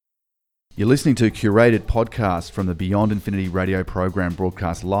You're listening to a curated podcast from the Beyond Infinity radio program,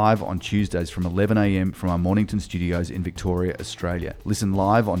 broadcast live on Tuesdays from 11 a.m. from our Mornington studios in Victoria, Australia. Listen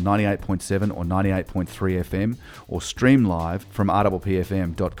live on 98.7 or 98.3 FM or stream live from rwpfm.com.au.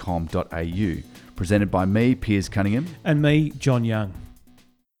 Presented by me, Piers Cunningham. And me, John Young.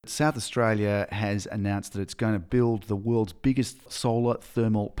 South Australia has announced that it's going to build the world's biggest solar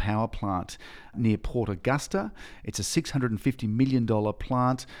thermal power plant near Port Augusta. It's a $650 million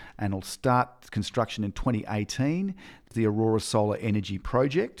plant and will start construction in 2018. The Aurora Solar Energy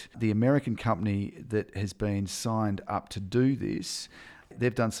Project, the American company that has been signed up to do this.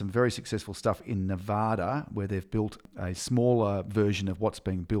 They've done some very successful stuff in Nevada, where they've built a smaller version of what's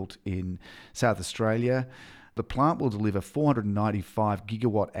being built in South Australia. The plant will deliver 495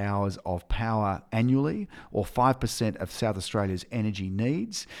 gigawatt hours of power annually, or 5% of South Australia's energy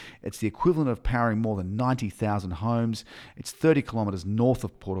needs. It's the equivalent of powering more than 90,000 homes. It's 30 kilometres north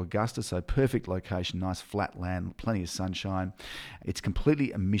of Port Augusta, so perfect location, nice flat land, plenty of sunshine. It's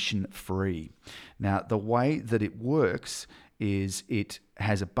completely emission-free. Now, the way that it works is it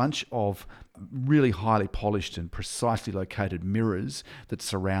has a bunch of really highly polished and precisely located mirrors that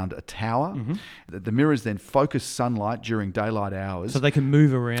surround a tower. Mm-hmm. The mirrors then focus sunlight during daylight hours. So they can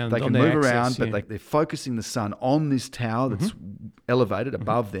move around. They can move around, but they're focusing the sun on this tower that's elevated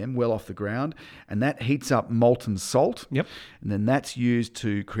above them, well off the ground, and that heats up molten salt. Yep. And then that's used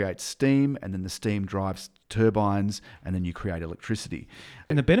to create steam, and then the steam drives turbines, and then you create electricity.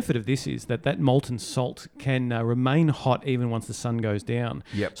 And the benefit of this is that molten salt can remain hot even once the sun goes down.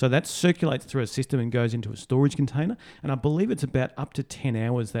 Yep. So that circulates through a system and goes into a storage container. And I believe it's about up to 10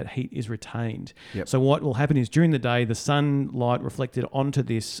 hours that heat is retained. Yep. So what will happen is during the day, the sunlight reflected onto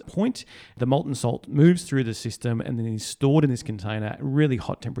this point, the molten salt moves through the system and then is stored in this container at really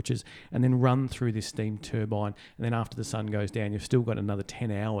hot temperatures and then run through this steam turbine. And then after the sun goes down, you've still got another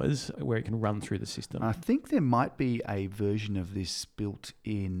 10 hours where it can run through the system. I think there might be a version of this built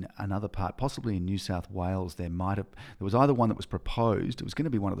in another part, possibly in New South Wales. There was either one that was proposed. It was going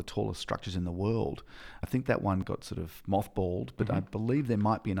to be one of the tallest structures in the world. I think that one got sort of mothballed, but I believe there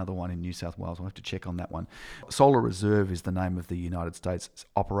might be another one in New South Wales. I'll have to check on that one. Solar Reserve is the name of the United States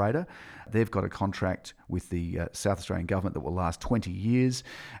operator. They've got a contract with the South Australian government that will last 20 years,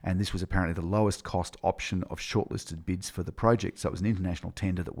 and this was apparently the lowest cost option of shortlisted bids for the project. So it was an international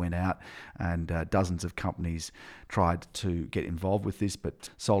tender that went out, and dozens of companies tried to get involved with this, but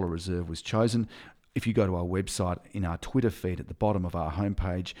Solar Reserve was chosen. If you go to our website, in our Twitter feed at the bottom of our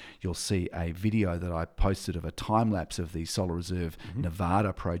homepage, you'll see a video that I posted of a time-lapse of the Solar Reserve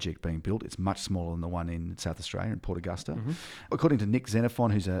Nevada project being built. It's much smaller than the one in South Australia, in Port Augusta. According to Nick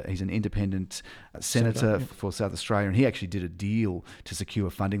Xenophon, he's an independent senator for South Australia, and he actually did a deal to secure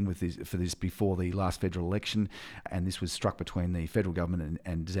funding for this before the last federal election, and this was struck between the federal government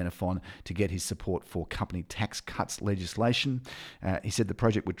and Xenophon to get his support for company tax cuts legislation. He said the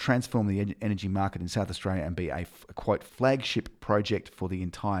project would transform the energy market in South Australia and be a quote, flagship project for the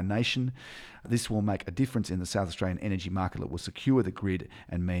entire nation. This will make a difference in the South Australian energy market that will secure the grid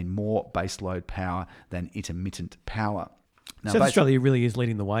and mean more baseload power than intermittent power. Now, South Australia really is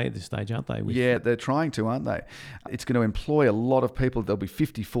leading the way at this stage, aren't they? Yeah, they're trying to, aren't they? It's going to employ a lot of people. There'll be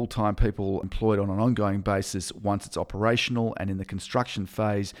 50 full-time people employed on an ongoing basis once it's operational, and in the construction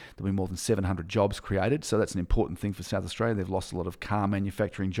phase, there'll be more than 700 jobs created. So that's an important thing for South Australia. They've lost a lot of car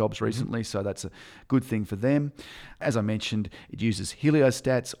manufacturing jobs recently, so that's a good thing for them. As I mentioned, it uses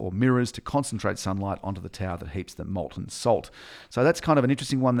heliostats or mirrors to concentrate sunlight onto the tower that heats the molten salt. So that's kind of an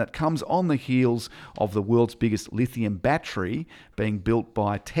interesting one that comes on the heels of the world's biggest lithium battery being built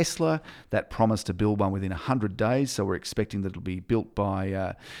by Tesla. That promised to build one within 100 days, so we're expecting that it'll be built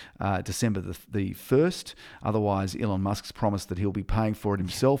by December the 1st. Otherwise, Elon Musk's promised that he'll be paying for it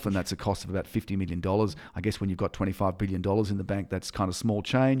himself, and that's a cost of about $50 million. I guess when you've got $25 billion in the bank, that's kind of small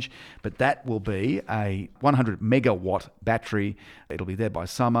change, but that will be a 100 megawatt battery. It'll be there by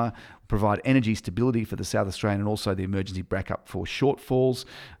summer, provide energy stability for the South Australian and also the emergency backup for shortfalls.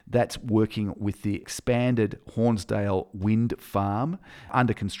 That's working with the expanded Hornsdale Wind Farm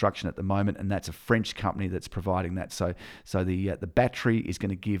under construction at the moment, and that's a French company that's providing that. So the battery is going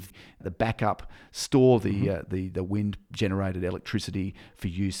to give the backup, store the wind generated electricity for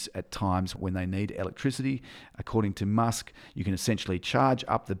use at times when they need electricity. According to Musk, you can essentially charge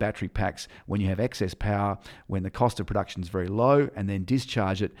up the battery packs when you have excess power, when the cost of production is very low, and then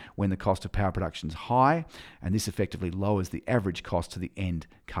discharge it when the cost of power production is high, and this effectively lowers the average cost to the end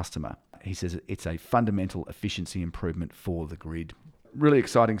customer. He says it's a fundamental efficiency improvement for the grid. really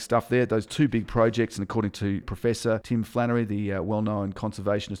exciting stuff there. Those two big projects, and according to Professor Tim Flannery, the well-known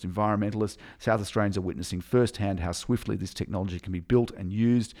conservationist environmentalist, South Australians are witnessing firsthand how swiftly this technology can be built and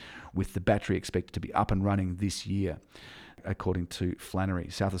used, with the battery expected to be up and running this year. According to Flannery,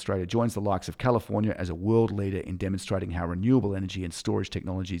 South Australia joins the likes of California as a world leader in demonstrating how renewable energy and storage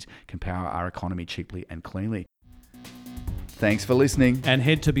technologies can power our economy cheaply and cleanly. Thanks for listening. And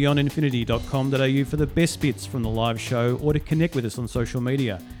head to beyondinfinity.com.au for the best bits from the live show or to connect with us on social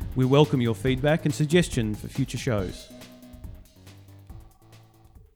media. We welcome your feedback and suggestions for future shows.